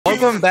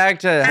welcome back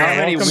to how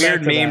many welcome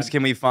weird back to memes that.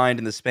 can we find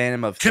in the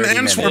span of Can 30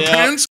 ants minutes? wear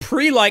pants?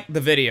 Pre-like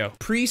the video.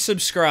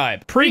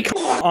 Pre-subscribe.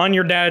 On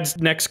your dad's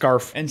neck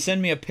scarf. And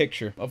send me a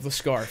picture of the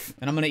scarf.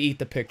 And I'm gonna eat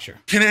the picture.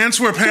 Can ants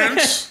wear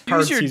pants?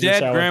 Hard Use your Caesar dead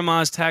salad.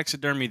 grandma's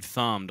taxidermied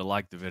thumb to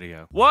like the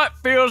video. What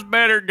feels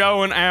better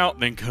going out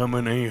than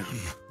coming in?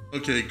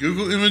 Okay,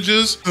 Google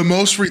Images. The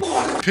most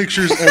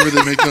pictures ever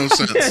that make no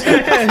sense.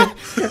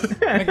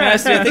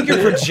 McNasty, I think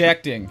you're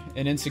projecting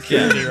an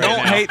insecurity right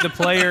Don't now. hate the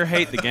player,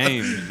 hate the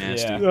game,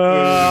 nasty.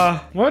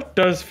 Yeah. What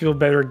does feel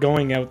better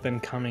going out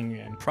than coming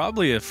in?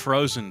 Probably a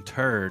frozen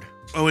turd.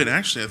 Oh wait,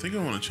 actually, I think I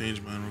want to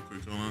change mine real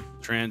quick. Hold on.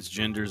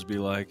 Transgenders be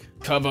like,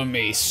 Cover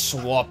me,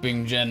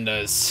 swapping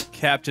genders.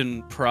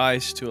 Captain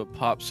Price to a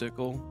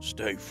popsicle,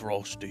 stay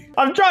frosty.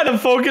 I'm trying to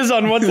focus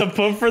on what to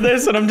put for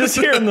this, and I'm just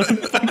hearing the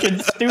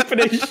fucking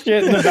stupidest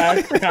shit in the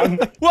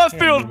background. What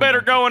feels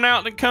better going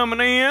out than coming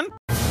in?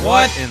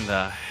 What In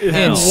the in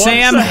hell?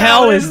 Sam What the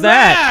hell is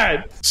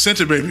that?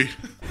 Sent it, baby.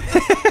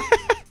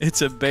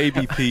 It's a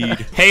baby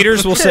peed.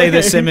 Haters will say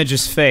this image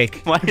is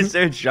fake. Why is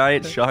there a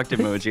giant shocked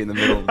emoji in the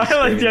middle of the I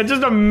like, screen? yeah,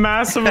 just a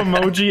massive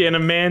emoji and a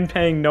man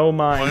paying no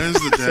mind. Why is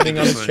the daddy Sitting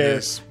on just his like chair.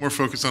 this? More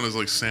focused on his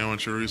like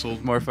sandwich or he's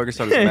holding. More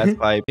focused on his meth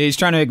pipe. He's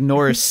trying to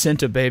ignore his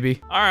Cinta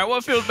baby. All right,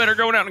 what feels better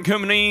going out than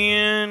coming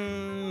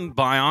in?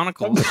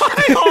 Bionicles.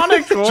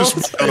 Bionicle.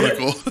 Just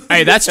bionicle.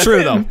 Hey, that's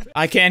true though.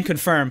 I can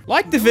confirm.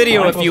 Like the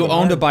video if you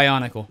owned a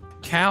Bionicle.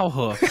 Cow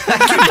hoof. Is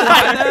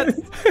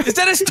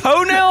that his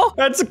toenail?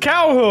 That's a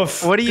cow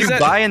hoof. What are you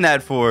buying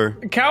that for?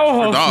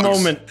 Cow hoof Dogs.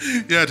 moment.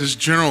 Yeah, just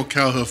general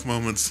cow hoof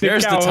moments.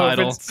 There's the Cow hoof,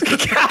 title. it's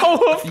cow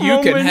hoof You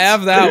can moments.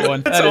 have that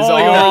one. That is all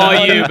all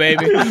yours. you,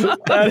 baby.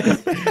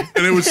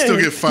 And it would still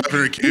get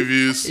 500k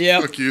views.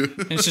 Yep. Fuck you.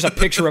 And it's just a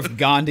picture of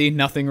Gandhi,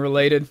 nothing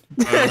related.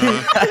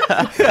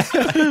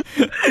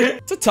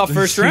 It's a tough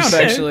first round,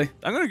 actually.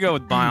 I'm gonna go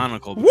with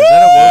Bionicle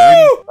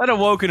because that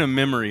awoken a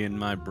memory in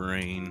my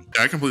brain.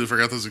 Yeah, I completely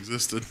forgot those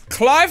existed.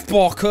 Clive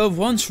Barker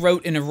once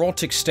wrote an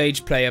erotic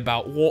stage play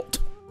about what?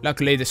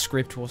 Luckily, the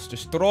script was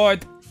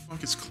destroyed.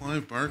 Fuck, it's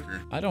Clive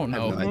Barker. I don't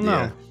know. no I don't idea.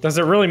 know. Does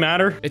it really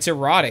matter? It's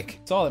erotic.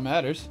 It's all that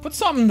matters. Put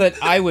something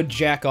that I would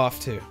jack off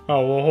to.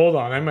 Oh, well, hold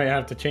on. I might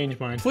have to change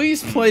mine.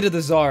 Please play to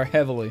the czar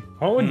heavily.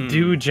 What would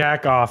do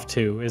jack off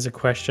to is a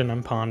question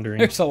I'm pondering.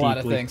 There's a lot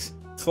of deeply. things.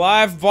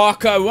 Clive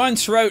Barker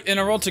once wrote an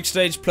erotic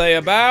stage play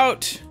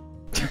about...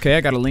 Okay,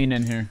 I gotta lean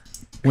in here.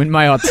 When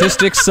my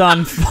autistic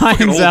son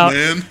finds Old out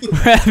man. we're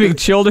having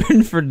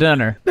children for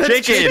dinner.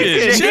 Chicken!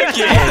 What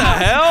the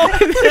hell?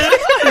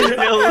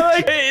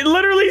 It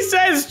literally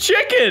says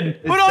chicken.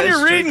 Put on says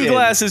your reading chicken.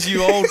 glasses,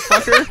 you old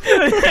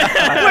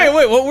fucker.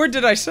 Wait, what word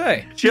did I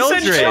say? You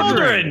said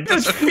children.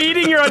 Just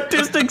feeding your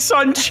autistic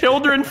son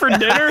children for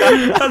dinner?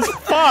 That's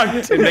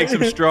fucked. It makes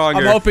him I'm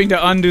stronger. hoping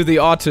to undo the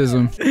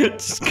autism.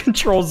 Just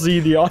Control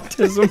Z the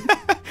autism.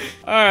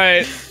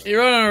 Alright, you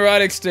wrote an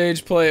erotic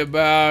stage play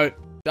about...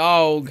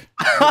 dog.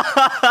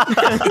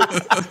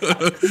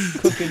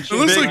 It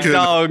looks like a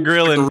dog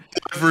grilling.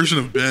 version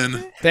of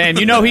Ben. Damn,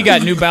 you know he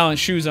got New Balance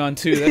shoes on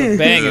too. That's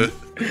banging.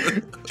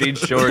 Jean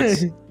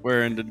shorts.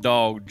 Wearing the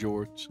dog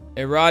jorts.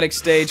 Erotic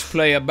stage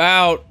play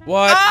about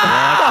what?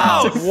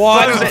 Oh!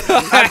 What?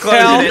 I'm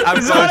closing it. I'm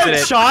Is that closing a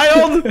it.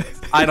 child?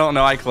 I don't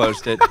know. I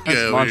closed it.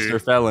 Yeah, Monster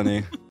weird.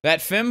 felony. That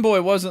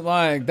femboy wasn't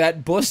lying.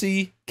 That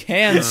bussy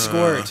can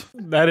squirt.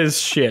 That is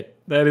shit.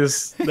 That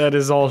is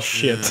all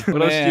shit.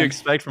 What else do Man. you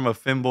expect from a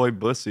femboy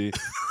bussy?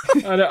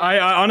 I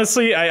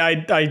honestly,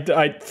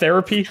 I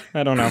therapy.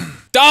 I don't know.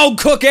 Dog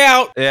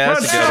cookout. Yeah,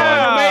 that's a good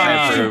Yeah, one. baby.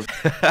 I approve.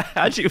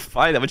 How'd you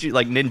find that? Would you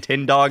like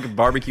Nintendo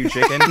barbecue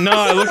chicken? No,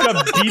 I looked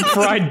up deep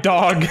fried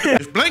dog.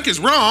 If blank is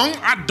wrong,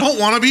 I don't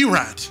want to be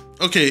right.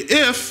 Okay,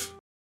 if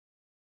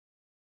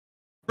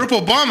Rip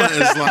Obama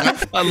is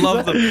live, I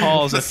love the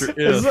pause after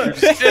if.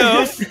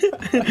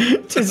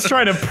 Just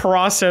trying to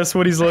process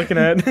what he's looking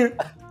at.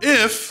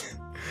 if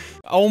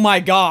Oh my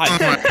god.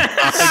 oh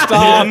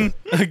Stop.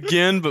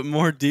 Again, but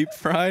more deep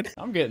fried.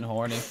 I'm getting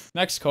horny.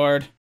 Next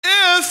card.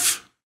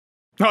 if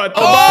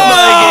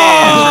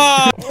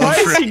Oh! Why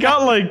has he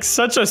got like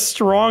such a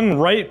strong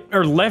right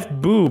or left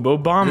boob,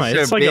 Obama?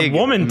 These It's are like a big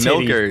woman titty.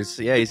 milkers.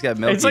 Yeah, he's got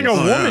milkies. It's like a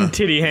yeah. woman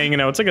titty hanging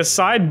out. It's like a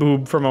side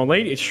boob from a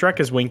lady. Shrek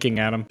is winking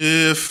at him.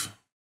 if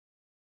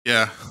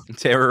yeah,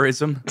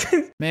 terrorism.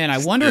 Man, I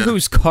wonder Yeah.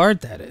 whose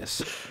card that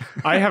is.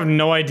 I have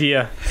no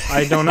idea.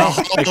 I don't know.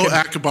 It oh could-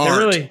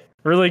 Akbar. it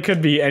really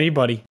could be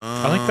anybody.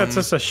 I think that's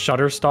just a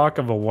shutterstock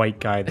of a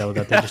white guy though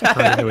that they just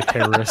turned into a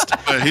terrorist.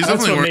 Yeah, he's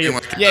That's definitely what made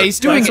working it- like. Yeah, he's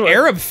doing That's what-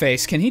 Arab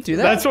face. Can he do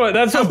that? That's what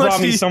much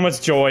brought me he- so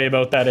much joy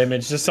about that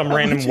image. Just some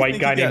random How much white you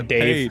guy think he named got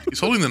Dave. paid? He's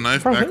holding the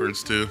knife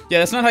backwards too. Yeah,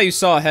 that's not how you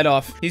saw a head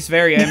off. He's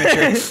very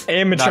amateur.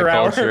 Amateur Not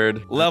hour.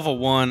 cultured. Level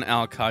 1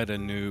 Al Qaeda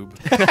noob.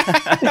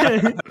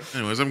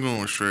 Anyways, I'm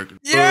going with Shrek.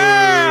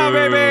 Yeah,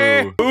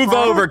 baby. Move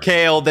over,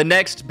 Kale. The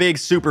next big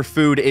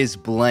superfood is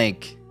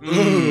blank.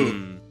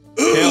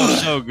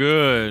 Kale's so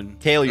good.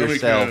 Kale There we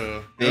yourself.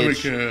 go. There we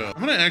Bitch. go. I'm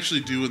gonna actually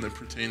do one that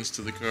pertains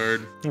to the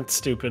card. That's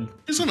stupid.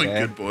 He's I'm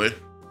Okay. a good boy. It's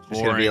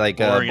gonna be Boring, like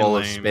a boring bowl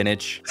and of lame.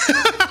 spinach.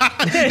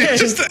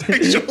 Just the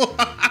actual.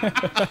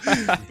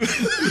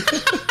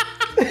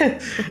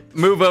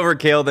 Move over,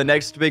 Kale. The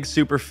next big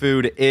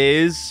superfood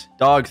is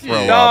dog throw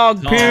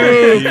up. Dog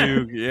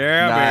puke.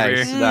 Yeah,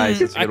 Nice, baby. nice.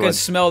 That's a I good can one.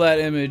 smell that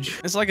image.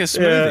 It's like a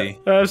smoothie.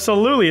 Yeah,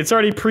 absolutely. It's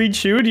already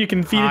pre-chewed. You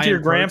can feed it High to your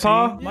in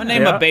grandpa. protein. My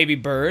name Yeah. a baby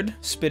bird.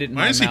 Spit it in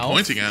Why my is he mouth.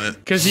 pointing at it?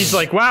 Because he's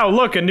like, wow,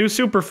 look, a new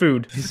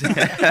superfood.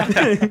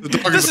 The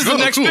dog This is the like,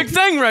 "Oh, next cool." big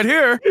thing right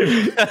here.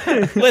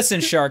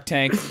 Listen, Shark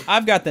Tank,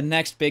 I've got the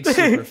next big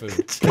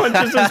superfood.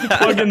 Punches his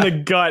plug in the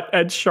gut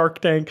at Shark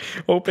Tank,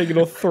 hoping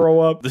it'll throw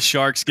up. The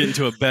sharks get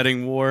into a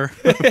betting war.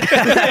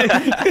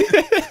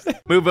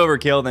 Move over,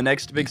 Kale. The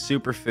next big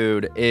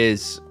superfood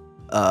is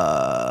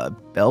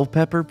bell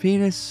pepper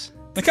penis.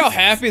 Look how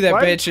happy that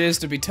What? bitch is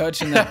to be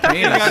touching that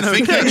penis. I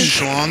think it's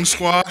schlong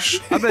squash.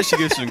 I bet she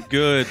gives some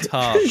good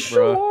top,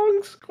 bro.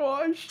 Long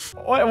squash.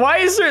 Why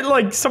is there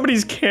like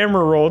somebody's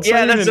camera roll? It's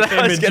Yeah, not even that's an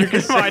what I was image you gonna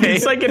can find. say.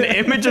 It's like an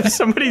image of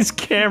somebody's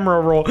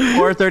camera roll.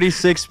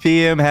 4:36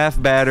 p.m.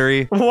 Half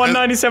battery.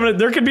 197.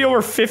 There could be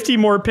over 50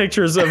 more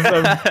pictures of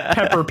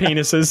pepper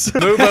penises.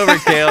 Move over,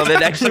 Kale. The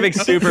next big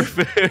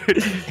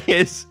superfood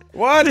is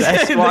What?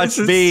 Sasquatch This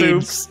is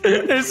beans. soups.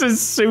 This is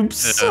soup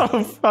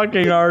so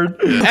fucking hard.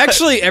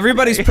 Actually,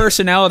 everybody's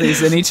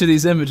personalities in each of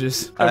these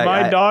images. Did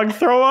my dog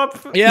throw up?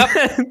 Yep.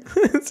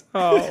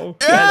 Oh.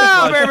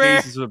 Sasquatch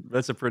baby. beans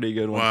that's a pretty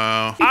good one.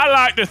 Wow. I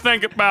like to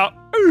think about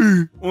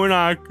when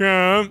I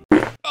come.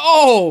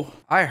 Oh!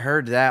 I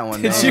heard that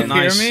one. Did man. you hear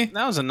Nice. me?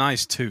 That was a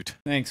nice toot.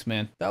 Thanks,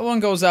 man. That one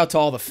goes out to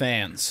all the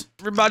fans.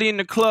 Everybody in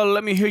the club,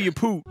 let me hear you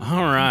poop.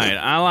 All right.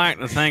 I like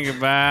to think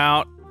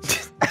about.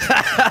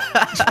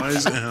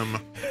 Size M.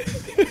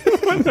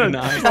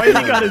 Nice. Why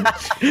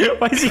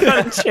has he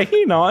got a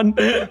chain on?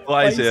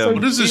 Why is him?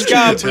 What is this He's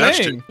got chain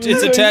attached to? bling.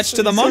 It's attached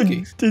to the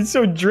monkey. It's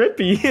so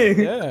drippy.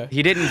 Yeah.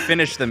 He didn't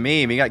finish the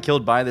meme. He got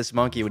killed by this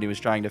monkey when he was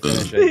trying to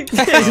finish it.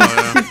 Oh,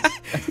 yeah.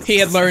 He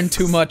had learned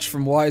too much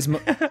from Wise Mo-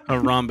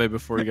 Harambe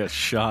before he got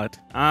shot.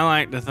 I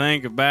like to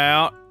think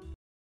about.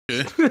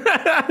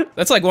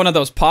 That's like one of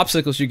those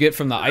popsicles you get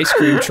from the ice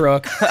cream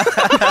truck.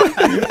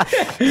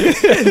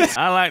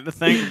 I like to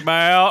think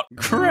about.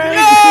 Craig.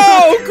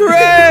 Oh,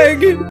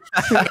 Greg!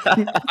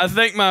 I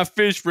think my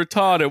fish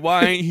retarded.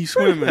 Why ain't he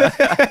swimming?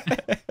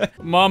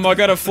 Mom, I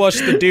gotta flush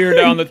the deer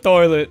down the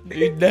toilet.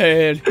 He's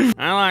dead.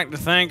 I like to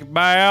think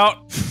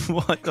about.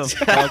 What the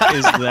fuck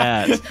is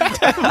that?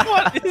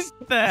 What is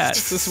that?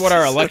 Is this what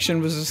our election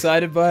was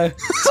decided by?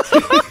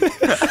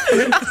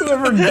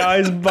 Whoever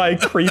dies by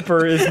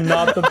creeper is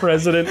not the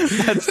president.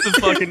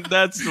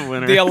 That's the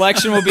winner. The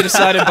election will be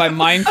decided by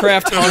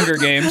Minecraft Hunger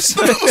Games.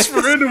 Most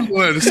random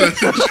one.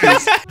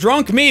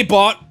 Drunk me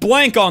bought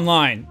blank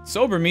online.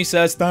 Sober me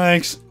says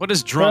thanks. What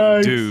does drunk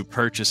Thanks. do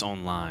purchase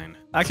online?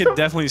 I could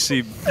definitely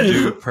see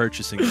Do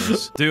purchasing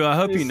this. Do, I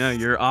hope you know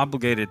you're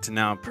obligated to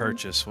now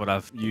purchase what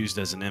I've used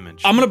as an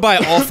image. I'm gonna buy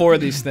all 4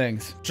 of these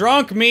things.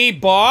 Drunk me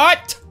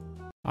bought.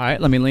 All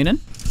right, let me lean in.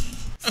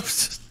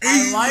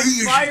 I like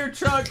fire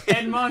truck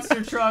and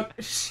monster truck.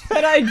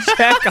 Should I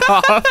check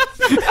off?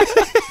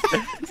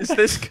 Is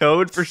this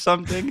code for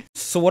something?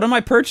 So what am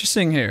I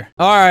purchasing here?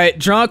 All right,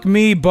 drunk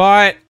me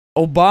bought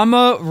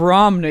Obama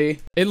Romney.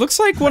 It looks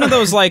like one of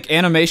those like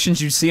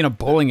animations you'd see in a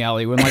bowling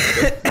alley when like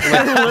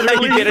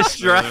You get a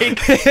strike.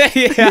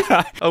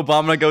 yeah.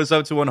 Obama goes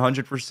up to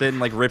 100% and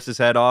like rips his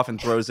head off and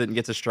throws it and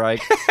gets a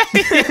strike.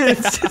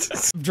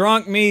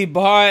 Drunk me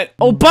bought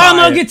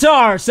Obama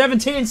guitar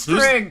 17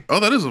 string. Oh,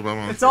 that is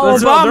Obama. It's all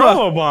They're Obama.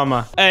 all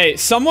Obama. Hey,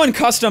 someone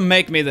custom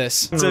make me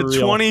this. It's a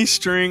Real.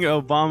 20-string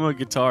Obama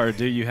guitar.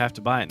 Do you have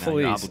to buy it now?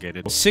 You're Please.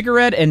 obligated.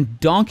 Cigarette and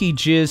donkey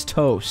jizz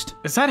toast.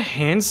 Is that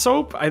hand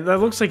soap? That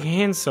looks like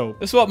hand soap.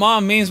 This is what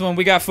mom means when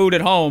we got food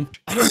at home.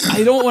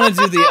 I don't want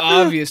to do the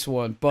obvious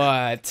one,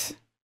 but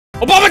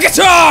Obama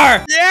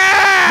guitar!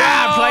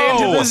 Yeah! Play it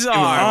to Oh, the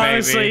czar,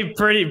 Honestly, baby.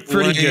 pretty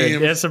Lame.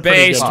 good. That's a pretty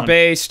Based, good one.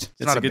 based.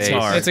 It's not a bass.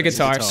 guitar. It's a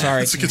guitar.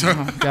 Sorry. It's a guitar.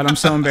 Oh, God, I'm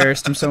so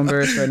embarrassed. I'm so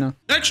embarrassed right now.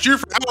 Next year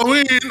for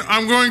Halloween,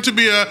 I'm going to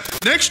be a.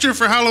 Next year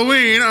for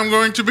Halloween, I'm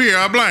going to be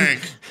a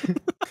blank.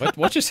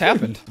 What just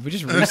happened? Did we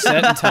just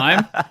reset in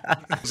time?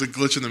 There's a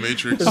glitch in the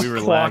Matrix. We were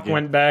Clock lagging.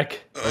 went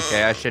back.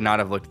 Okay, I should not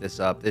have looked this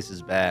up. This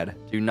is bad.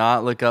 Do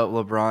not look up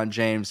LeBron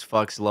James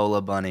fucks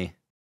Lola Bunny.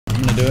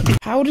 I'm gonna do it.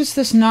 How does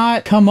this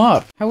not come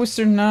up? How is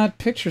there not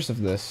pictures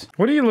of this?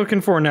 What are you looking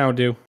for now,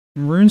 dude?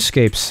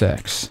 RuneScape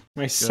sex.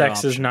 My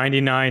sex is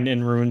 99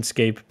 in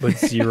RuneScape, but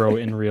 0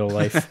 in real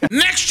life.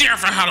 Next year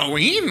for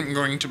Halloween, I'm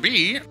going to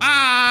be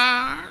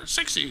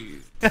sexy.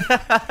 Just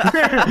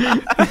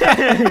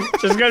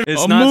gotta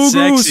It's A not moose.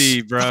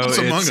 sexy, bro. It's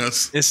Among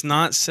Us. It's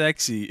not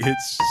sexy.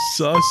 It's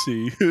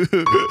sussy.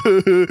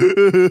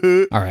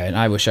 All right,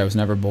 I wish I was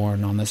never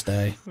born on this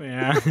day.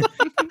 Yeah.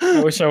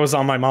 I wish I was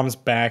on my mom's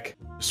back.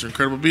 Mr.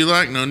 Incredible be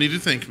like, no need to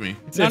thank me.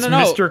 It's No, no, no.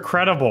 Mr.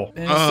 Credible.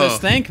 And it Oh. says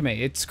thank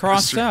me. It's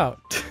crossed Mr.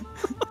 out.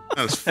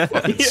 That is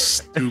fucking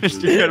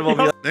stupid.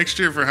 Incredible. Next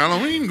year for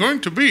Halloween,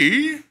 going to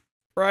be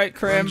Right, James.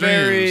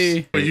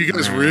 cranberry. Well, you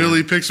guys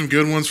really picked some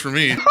good ones for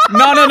me.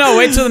 No, no, no.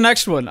 Wait till the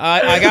next one.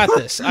 I got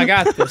this. I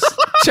got this.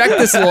 Check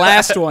this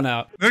last one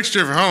out. Next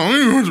year for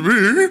Halloween, going to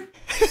be.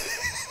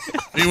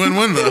 You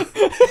win though.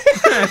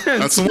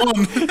 That's the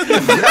one.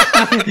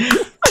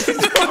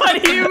 What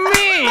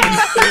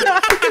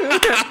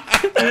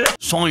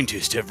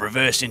Scientists have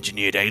reverse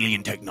engineered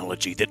alien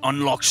technology that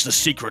unlocks the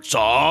secrets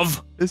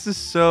of... This is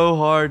so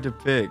hard to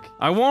pick.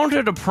 I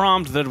wanted a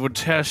prompt that would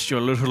test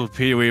your little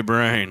peewee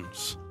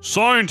brains.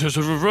 Scientists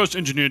have reverse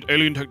engineered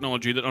alien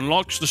technology that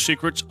unlocks the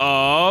secrets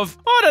of...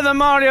 What are the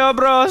Mario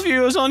Bros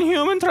views on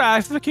human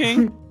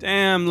trafficking?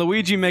 Damn,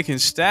 Luigi making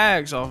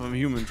stacks off of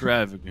human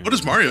trafficking. What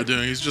is Mario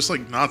doing? He's just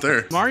like not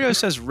there. Mario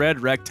says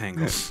red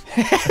rectangle.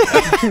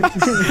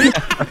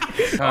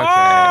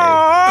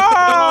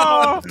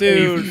 Okay.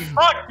 Dude,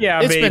 Fuck yeah,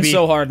 it's baby. been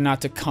so hard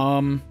not to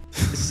come.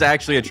 This is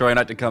actually a try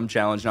not to come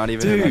challenge, not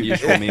even an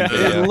unusual meme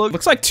video.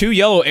 Looks like 2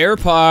 yellow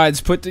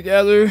AirPods put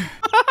together.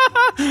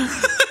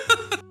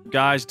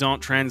 Guys, don't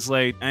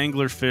translate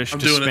anglerfish I'm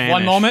to doing it. Spanish.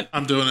 One moment.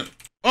 I'm doing it.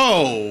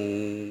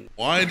 Oh,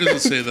 why does it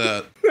say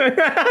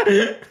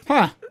that?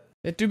 Huh.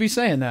 It do be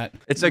saying that.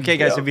 It's okay,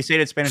 guys. If you say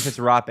it in Spanish, it's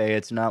rape.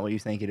 It's not what you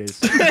think it is.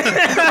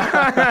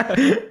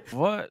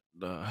 What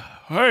the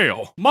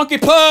hell? Monkey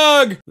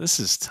pug! This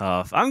is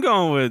tough. I'm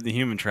going with the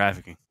human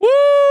trafficking. Woo!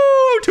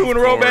 2 in a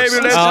row, baby.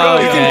 Let's Oh,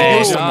 go. okay.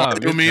 Post a Good Mario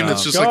job, meme good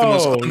that's just job. like the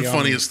most Go,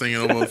 unfunniest thing,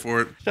 and I'll vote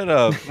for it. Shut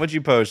up. What'd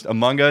you post?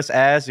 Among Us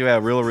ass? Yeah,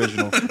 real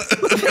original.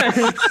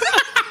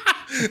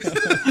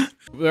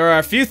 There are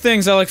a few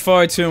things I look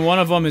forward to, and one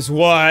of them is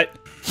what?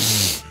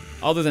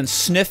 Other than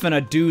sniffing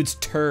a dude's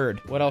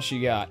turd. What else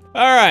you got?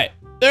 Alright.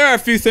 There are a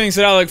few things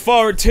that I look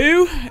forward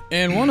to,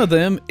 and one of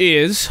them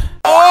is...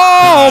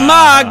 Oh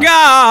my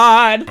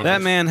god!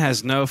 That man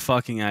has no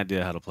fucking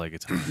idea how to play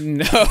guitar.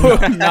 No,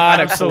 not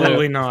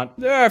Absolutely not.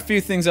 There are a few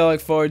things I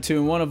look forward to,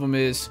 and one of them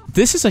is...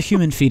 This is a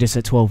human fetus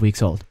at 12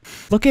 weeks old.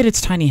 Look at its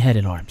tiny head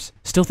and arms.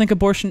 Still think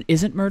abortion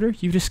isn't murder?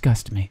 You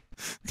disgust me.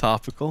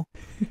 Topical.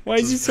 Why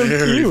is he so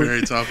Very, cute?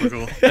 very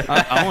topical.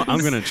 I'm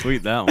gonna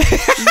tweet that one.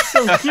 He's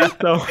so cute,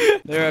 though.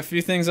 There are a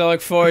few things I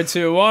look forward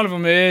to. One of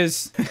them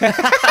is...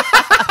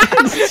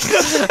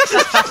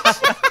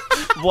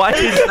 Why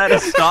is that a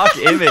stock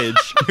image?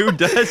 Who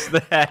does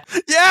that?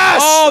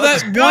 Yes! Oh,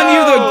 that won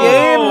you the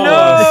game?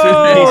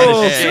 No!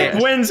 Piece of shit.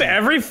 Wins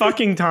every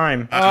fucking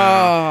time.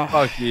 Oh.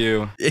 Fuck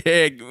you.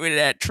 Yeah, give me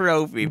that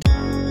trophy.